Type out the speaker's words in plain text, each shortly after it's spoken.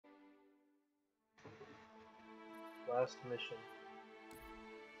last mission.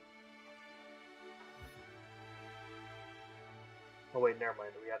 Oh wait, never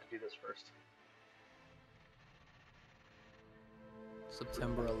mind. We have to do this first.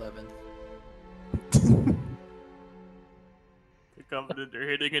 September 11th. The Covenant are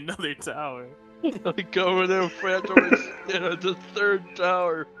hitting another tower. Like over there, Phantom is at the third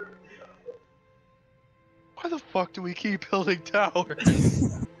tower. Why the fuck do we keep building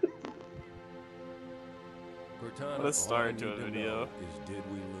towers? Let's start into a video. Is did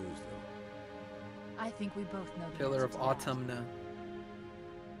we lose them? I think we both know the Pillar answer of to that. Autumn now.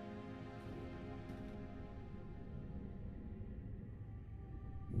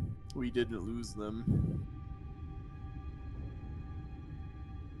 We didn't lose them.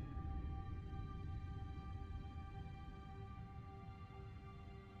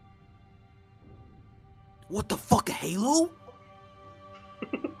 What the fuck, Halo?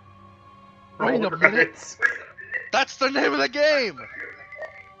 Wait a minute. That's the name of the game!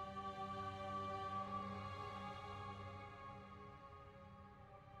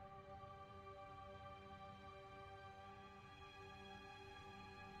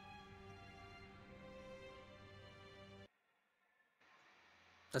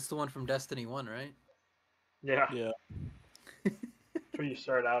 That's the one from Destiny 1, right? Yeah. Yeah. That's where you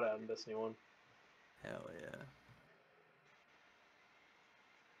start out at in Destiny 1. Hell yeah.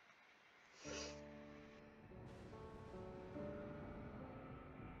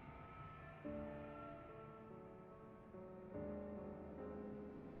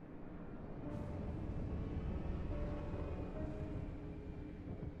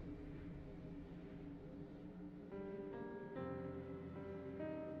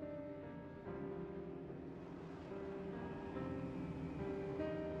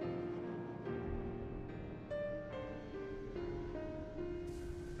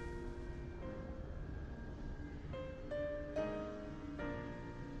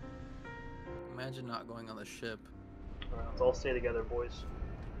 Imagine not going on the ship. Alright, let's all stay together, boys.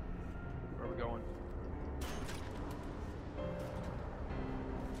 Where are we going?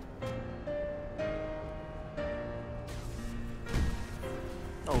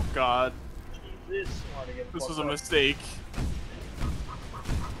 Oh god. Jesus. I wanna get This was fucked a up. mistake.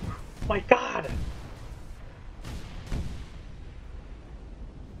 Oh my god!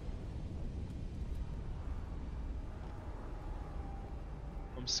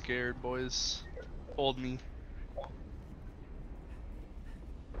 I'm scared, boys. Hold me.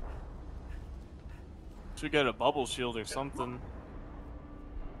 Should get a bubble shield or something.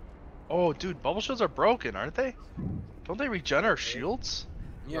 Oh, dude, bubble shields are broken, aren't they? Don't they regen our shields?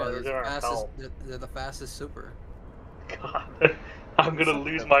 Yeah, No, they're, they're the our fastest, pal. they're the fastest super. God. I'm gonna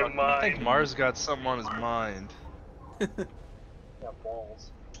lose my I think mind. Mars got something on his mind. Got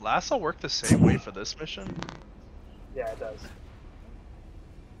balls. Does LASO work the same way for this mission? Yeah, it does.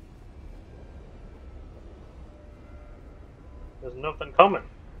 There's nothing coming.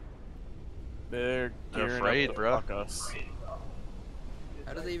 They're They're gearing afraid, up to bro. fuck us.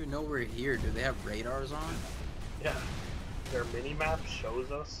 How do they even know we're here? Do they have radars on? Yeah. Their mini-map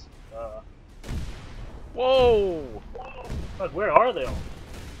shows us. Whoa! But where are they all?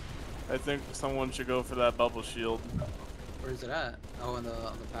 I think someone should go for that bubble shield. Where is it at? Oh, on the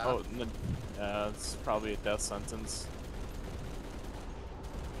path. Oh, yeah, it's probably a death sentence.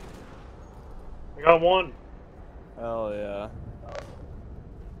 I got one. Hell yeah.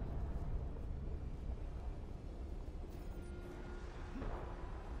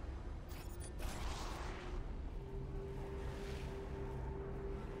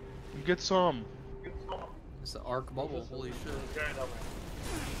 You get some. It's the arc bubble. Holy shit. Okay, no, man.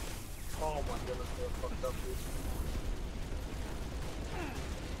 Oh my goodness, they're fucked up, dude.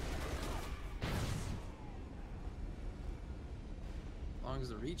 As long as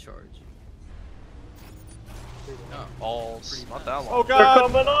the recharge. No. Balls. Pretty Not fast. that long. Oh They're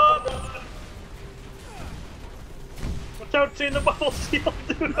god! coming up! Watch out, seeing the bubble shield,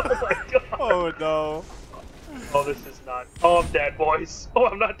 dude! Oh my god! Oh no. Oh, this is not. Oh, I'm dead, boys. Oh,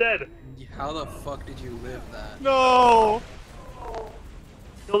 I'm not dead. How the fuck did you live that? No!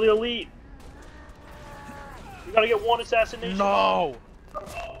 Kill the elite. You gotta get one assassination. No!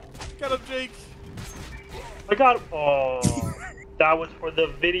 Get him, Jake! I got him. Oh, that was for the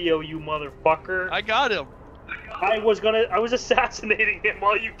video, you motherfucker. I got him! I was assassinating him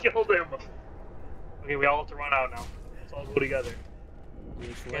while you killed him. Okay, we all have to run out now. Let's all go together. Which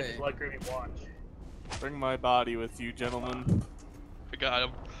Can't way? just let Gravy watch. Bring my body with you, gentlemen. I got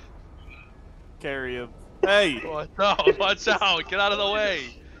him. Carry him. Hey! Watch out! Watch out! Get out of the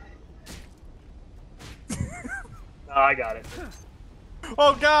way! No, I got it.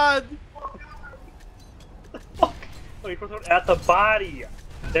 Oh god! Fuck. Oh, you're supposed to at the body.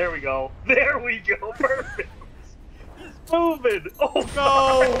 There we go. There we go. Perfect. He's moving. Oh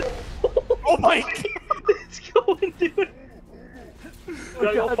No! Oh my god! It's going, dude.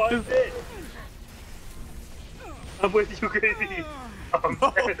 Gotta go God, find it. I'm with you, Gravy. I'm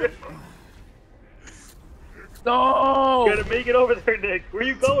dead. No! You gotta make it over there, Nick. Where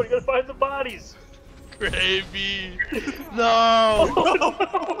you going? You gotta find some bodies. Gravy! No!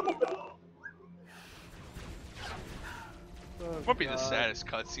 Oh, no. Might be the saddest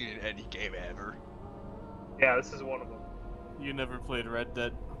cutscene in any game ever. Yeah, this is one of them. You never played Red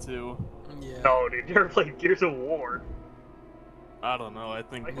Dead 2? Yeah. No, dude, you ever played Gears of War? I don't know. I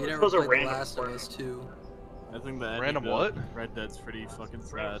think Like, We never Those are played The random Last of spartans. Us 2. I think the ending Random of what? Red Dead's pretty fucking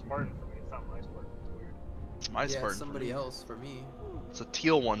Random sad. Spartan for me. It's not my Spartan. It's weird. It's my Yeah, Spartan. it's somebody else for me. It's a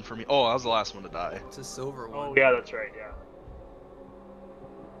teal one for me. Oh, I was the last one to die. It's a silver one. Oh yeah, that's right. Yeah.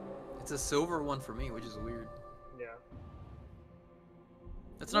 It's a silver one for me, which is weird. Yeah.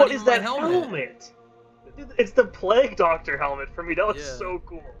 That's not What even is my that helmet? Dude, it's the Plague Doctor helmet for me. That was Yeah. so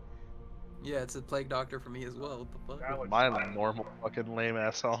cool. Yeah, it's a Plague Doctor for me as well. What the fuck? That looks My fine. normal fucking lame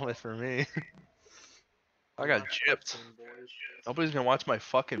ass helmet for me. I got gypped. Nobody's gonna watch my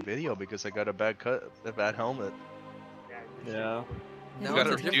fucking video because I got a bad helmet. Yeah. Now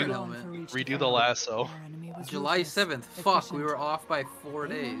gotta it's a redo different the- helmet. Redo the lasso. July 7th. Fuck, we were off by 4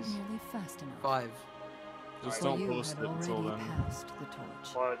 days. 5. Just So don't you post had it until already then. passed the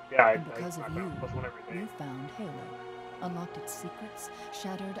torch. But yeah, And because of you, plus one every day. you found Halo, unlocked its secrets,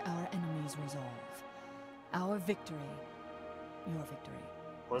 shattered our enemy's resolve. Our victory. Your victory.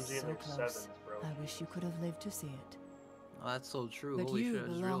 Bungie So and their close. sevens, bro. I wish you could have lived to see it. Oh, that's so true. But Holy you shit, I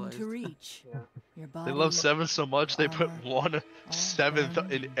just belong realized. to Reach. Yeah. Your body, They love 7 so much they put armor, one all 7th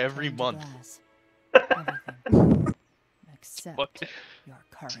burned in and every turned to month. glass. Everything. Except What? your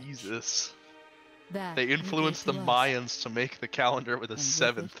courage. Jesus. That They you gave influenced the to us, Mayans to make the calendar with a and with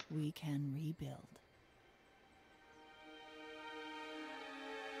 7th. it, we can rebuild.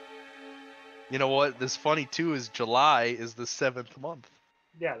 You know what? This funny too is July is the 7th month.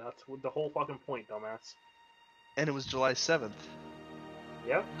 Yeah, that's the whole fucking point, dumbass. And it was July 7th.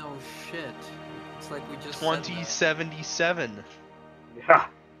 Yep. No shit. It's like we just said that. 2077. Yeah.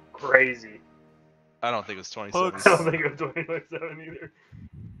 Crazy. I don't think it was I 27. don't think it was 2027 either.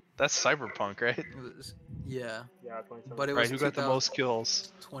 That's Cyberpunk, right? It was, yeah, Yeah, 27. but it Right, was who got the most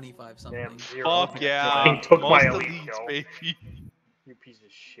kills? 25 Damn, something. 0. Fuck yeah! He took Most my elite elites, kill. baby. You piece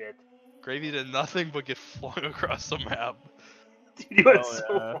of shit. Gravy did nothing but get flung across the map. Dude, you went Oh, so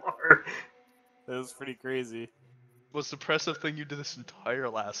yeah. far. That was pretty crazy. Most impressive thing you did this entire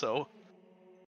lasso.